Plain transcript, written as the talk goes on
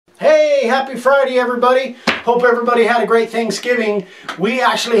Hey, happy Friday, everybody. Hope everybody had a great Thanksgiving. We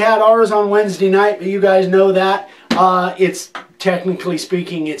actually had ours on Wednesday night, but you guys know that. It's technically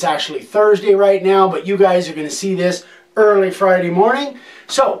speaking, it's actually Thursday right now, but you guys are going to see this early Friday morning.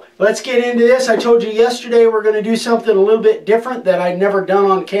 So let's get into this. I told you yesterday we're going to do something a little bit different that I'd never done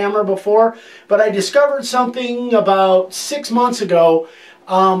on camera before, but I discovered something about 6 months ago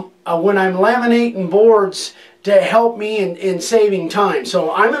when I'm laminating boards to help me in saving time.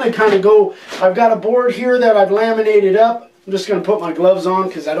 So I'm going to kind of go, I've got a board here that I've laminated up. I'm just going to put my gloves on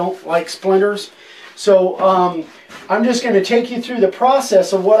because I don't like splinters. So I'm just going to take you through the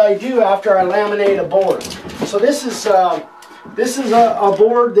process of what I do after I laminate a board. So this is a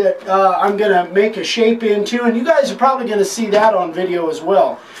board that I'm going to make a shape into, and you guys are probably going to see that on video as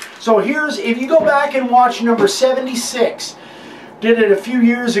well. So here's, if you go back and watch number 76, did it a few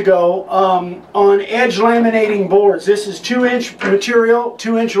years ago on edge laminating boards. This is 2-inch material,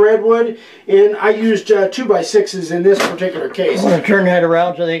 2-inch redwood, and I used 2x6s in this particular case. I want to turn that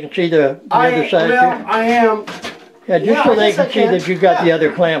around so they can see the other side. Well, I am. Yeah, just so they can see that you got the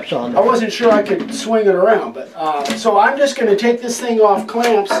other clamps on there. I wasn't sure I could swing it around, but so I'm just going to take this thing off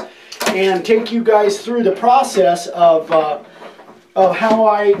clamps and take you guys through the process of how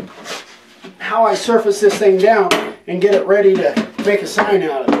I surface this thing down and get it ready to make a sign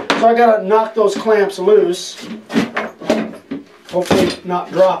out of it. So I got to knock those clamps loose. Hopefully not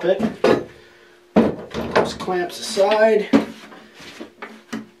drop it. Those clamps aside.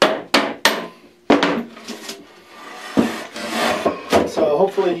 So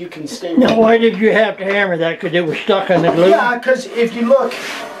hopefully you can stay. Now, why did you have to hammer that? Because it was stuck on the glue? Yeah, because if you look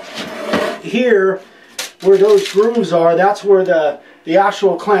here where those grooves are, that's where the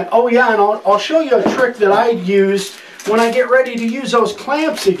actual clamp. Oh yeah, and I'll show you a trick that I use when I get ready to use those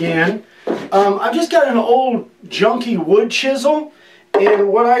clamps again. I've just got an old junky wood chisel, and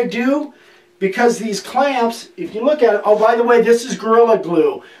what I do, because these clamps, if you look at it, oh by the way, this is Gorilla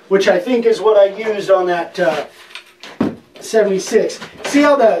Glue, which I think is what I used on that 76. See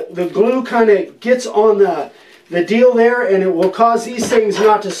how the glue kind of gets on the deal there, and it will cause these things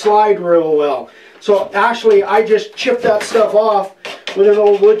not to slide real well. So actually I just chip that stuff off with an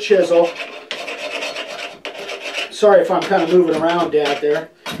old wood chisel. Sorry if I'm kind of moving around, Dad, there.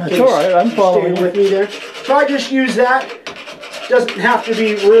 That's all right, I'm following with me there. So I just use that. Doesn't have to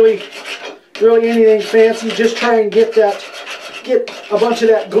be really anything fancy. Just try and get a bunch of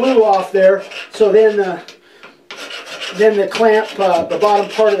that glue off there. So then the clamp, the bottom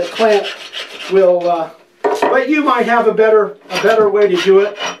part of the clamp will. But you might have a better way to do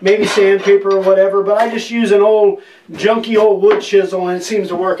it. Maybe sandpaper or whatever. But I just use an old junky old wood chisel, and it seems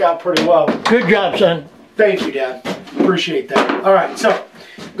to work out pretty well. Good job, son. Thank you, Dad. Appreciate that. All right, so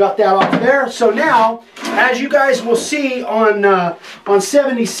got that off there. So now, as you guys will see on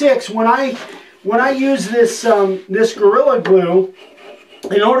 76, when I use this this Gorilla Glue,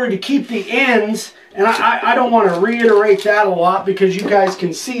 in order to keep the ends, and I don't want to reiterate that a lot because you guys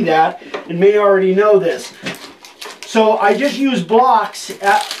can see that and may already know this. So I just use blocks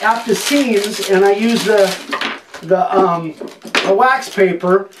at the seams, and I use the wax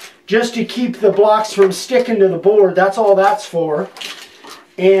paper just to keep the blocks from sticking to the board. That's all that's for.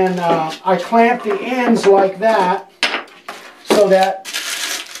 And I clamp the ends like that, so that,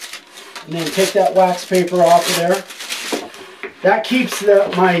 and then take that wax paper off of there. That keeps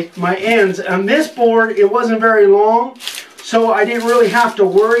my ends. On this board, it wasn't very long, so I didn't really have to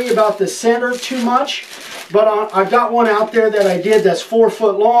worry about the center too much. But I've got one out there that I did that's 4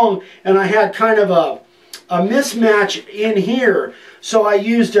 foot long, and I had kind of a mismatch in here. So I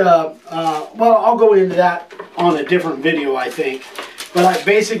used well, I'll go into that on a different video, I think. But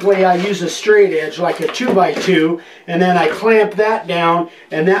I use a straight edge, like a 2x2, and then I clamp that down,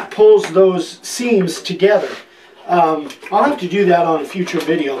 and that pulls those seams together. I'll have to do that on a future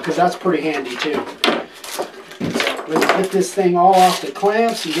video because that's pretty handy too. So let's get this thing all off the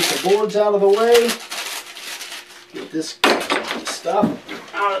clamps and get the boards out of the way. Get this stuff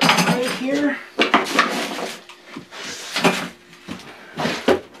out of the way here.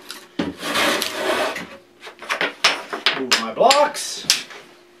 Move my blocks.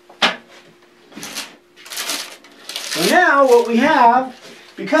 So now what we have,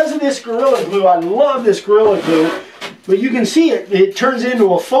 because of this Gorilla Glue, I love this Gorilla Glue, but you can see it turns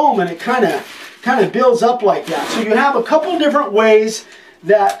into a foam, and it kind of builds up like that. So you have a couple different ways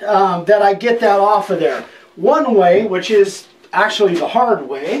that that I get that off of there. One way, which is actually the hard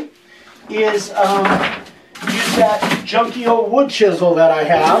way, is use that junky old wood chisel that I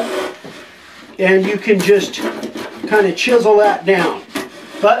have, and you can just kind of chisel that down.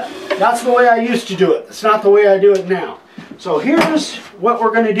 But that's the way I used to do it. It's not the way I do it now. So here's what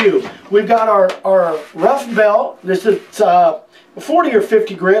we're going to do. We've got our rough belt. This is 40 or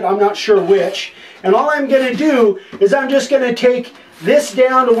 50 grit, I'm not sure which. And all I'm going to do is I'm just going to take this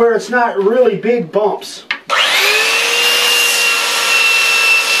down to where it's not really big bumps.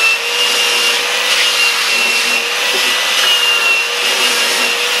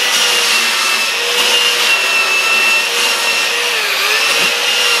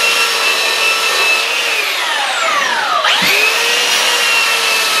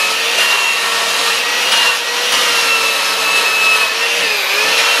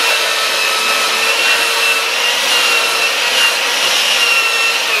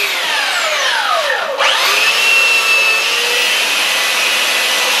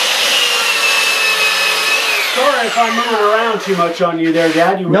 If I'm moving around too much on you there,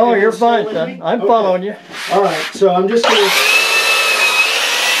 Dad. No, you're fine, son. I'm following you. All right, so I'm just going to...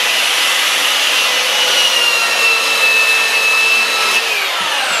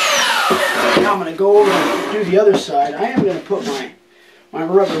 Now I'm going to go over and do the other side. I am going to put my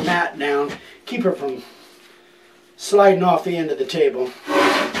rubber mat down, keep it from sliding off the end of the table.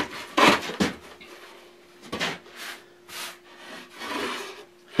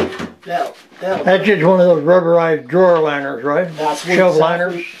 That's just one of those rubberized drawer liners, right? That's shelf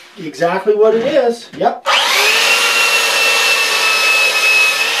liners. Exactly what it is. Yep.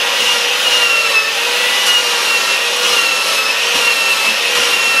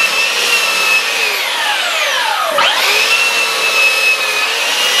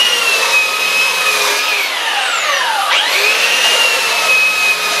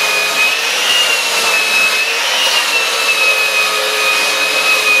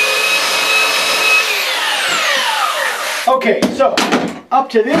 Okay, so up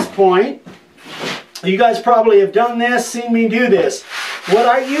to this point, you guys probably have done this, seen me do this. What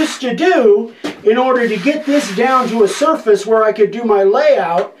I used to do in order to get this down to a surface where I could do my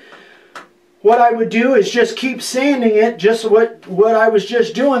layout, what I would do is just keep sanding it, just what I was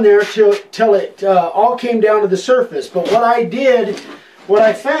just doing there till it all came down to the surface. But what I did, what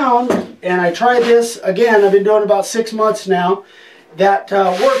I found, and I tried this again, I've been doing it about 6 months now, that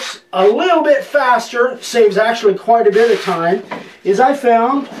works a little bit faster, saves actually quite a bit of time, is I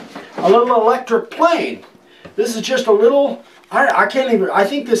found a little electric plane. This is just a little, I can't even, I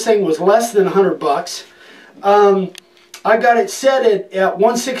think this thing was less than 100 bucks. I got it set at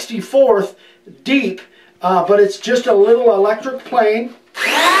 1/64 deep, but it's just a little electric plane.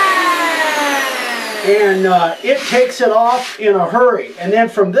 And it takes it off in a hurry. And then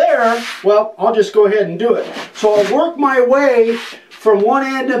from there, well, I'll just go ahead and do it. So I'll work my way from one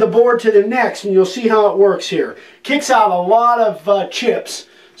end of the board to the next, and you'll see how it works here. Kicks out a lot of chips,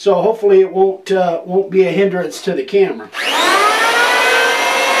 so hopefully it won't be a hindrance to the camera.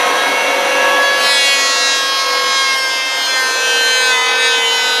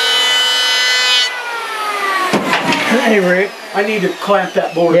 Hey, Rick. I need to clamp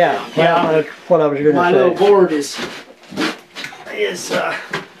that board down. Yeah, that's what I was going to say. My little board is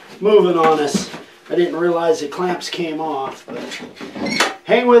moving on us. I didn't realize the clamps came off, but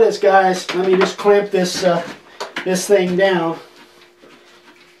hang with us, guys. Let me just clamp this this thing down.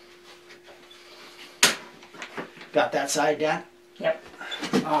 Got that side down? Yep.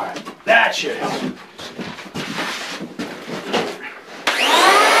 All right, that should help.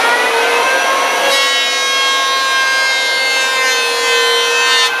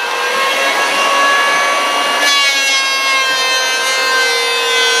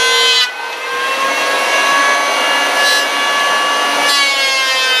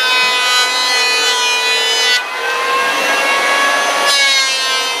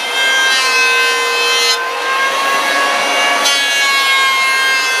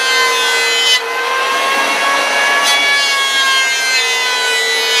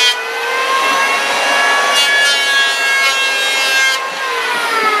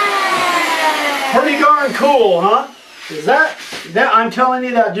 Pretty darn cool, huh? Is that I'm telling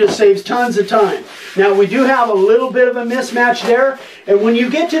you, that just saves tons of time. Now we do have a little bit of a mismatch there, and when you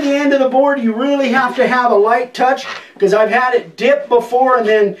get to the end of the board, you really have to have a light touch, because I've had it dip before, and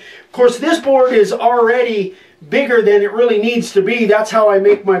then of course this board is already bigger than it really needs to be. That's how I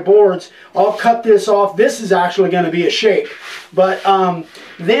make my boards. I'll cut this off. This is actually going to be a shape, but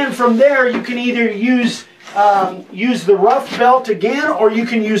then from there you can either use the rough belt again, or you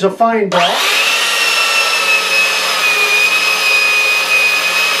can use a fine belt.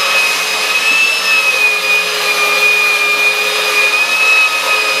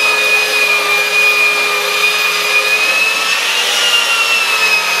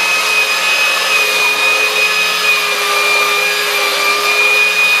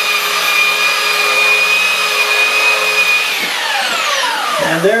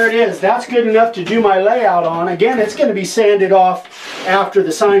 there it is. That's good enough to do my layout on. Again, it's going to be sanded off after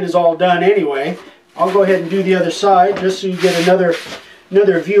the sign is all done anyway. I'll go ahead and do the other side just so you get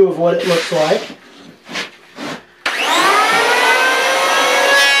another view of what it looks like.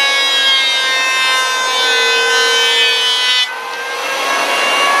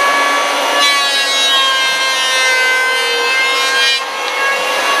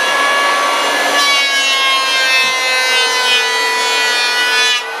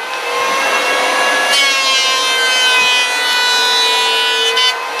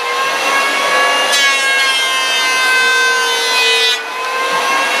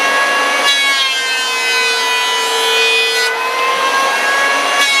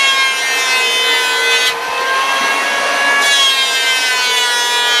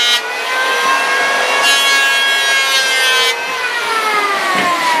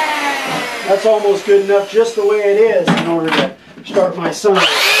 That's almost good enough just the way it is in order to start my sign.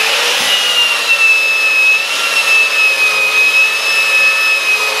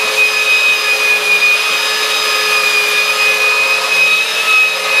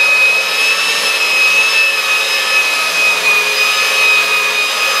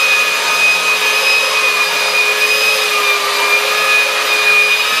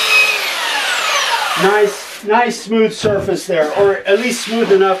 Nice smooth surface there, or at least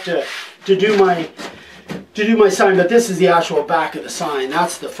smooth enough to do my sign. But this is the actual back of the sign.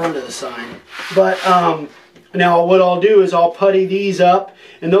 That's the front of the sign. But now what I'll do is I'll putty these up,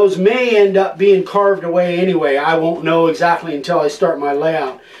 and those may end up being carved away anyway. I won't know exactly until I start my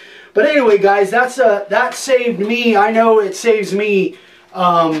layout. But anyway, guys, that saved me. I know it saves me,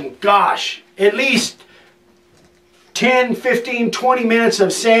 gosh, at least 10, 15, 20 minutes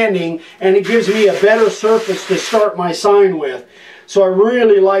of sanding, and it gives me a better surface to start my sign with. So I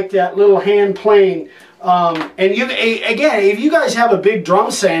really like that little hand plane. And you, again, if you guys have a big drum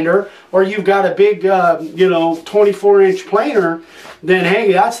sander, or you've got a big, you know, 24-inch planer, then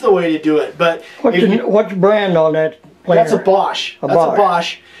hey, that's the way to do it. But what's brand on that planer? That's a Bosch. That's a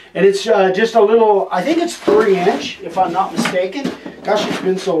Bosch. And it's just a little, I think it's 3-inch, if I'm not mistaken. Gosh, it's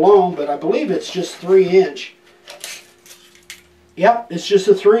been so long, but I believe it's just 3-inch. Yep, it's just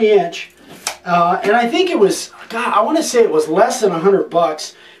a 3-inch. And I think it was, God, I want to say it was less than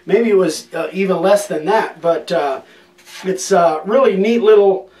 $100. Maybe it was even less than that. But it's a really neat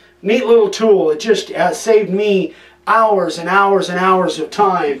little tool. It just has saved me hours and hours and hours of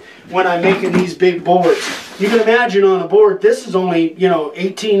time when I'm making these big boards. You can imagine on a board, this is only, you know,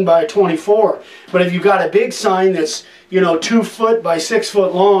 18 by 24. But if you've got a big sign that's, you know, 2 foot by 6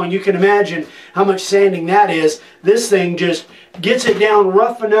 foot long, you can imagine how much sanding that is. This thing just gets it down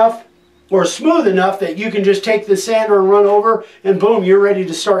rough enough or smooth enough that you can just take the sander and run over, and boom, you're ready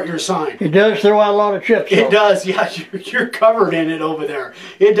to start your sign. It does throw out a lot of chips, though. It does, yeah. You're covered in it over there.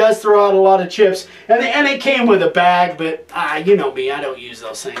 It does throw out a lot of chips. And it came with a bag, but you know me, I don't use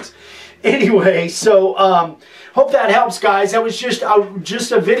those things. Anyway, so hope that helps, guys. That was just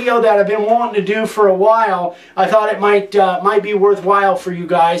a video that I've been wanting to do for a while. I thought it might be worthwhile for you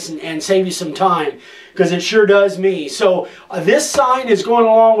guys and save you some time, because it sure does me. So this sign is going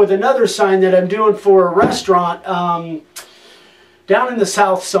along with another sign that I'm doing for a restaurant down in the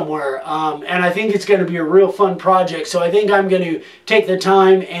south somewhere, and I think it's going to be a real fun project. So I think I'm going to take the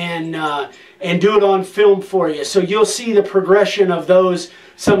time and do it on film for you. So you'll see the progression of those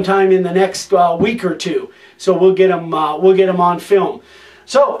sometime in the next week or two. So we'll get them on film.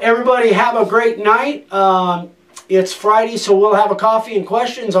 So everybody have a great night. It's Friday, so we'll have a coffee and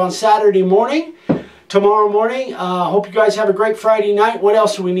questions on Saturday morning. Tomorrow morning. Hope you guys have a great Friday night. What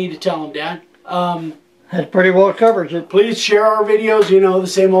else do we need to tell them, Dad? That pretty well covers it. Please share our videos, you know, the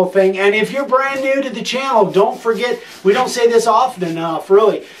same old thing. And if you're brand new to the channel, don't forget, we don't say this often enough,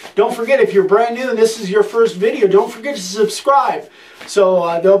 really. Don't forget, if you're brand new and this is your first video, don't forget to subscribe.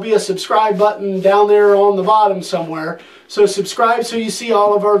 So there'll be a subscribe button down there on the bottom somewhere. So subscribe so you see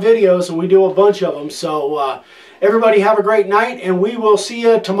all of our videos, and we do a bunch of them. So everybody have a great night, and we will see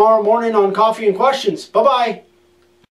you tomorrow morning on Coffee and Questions. Bye-bye.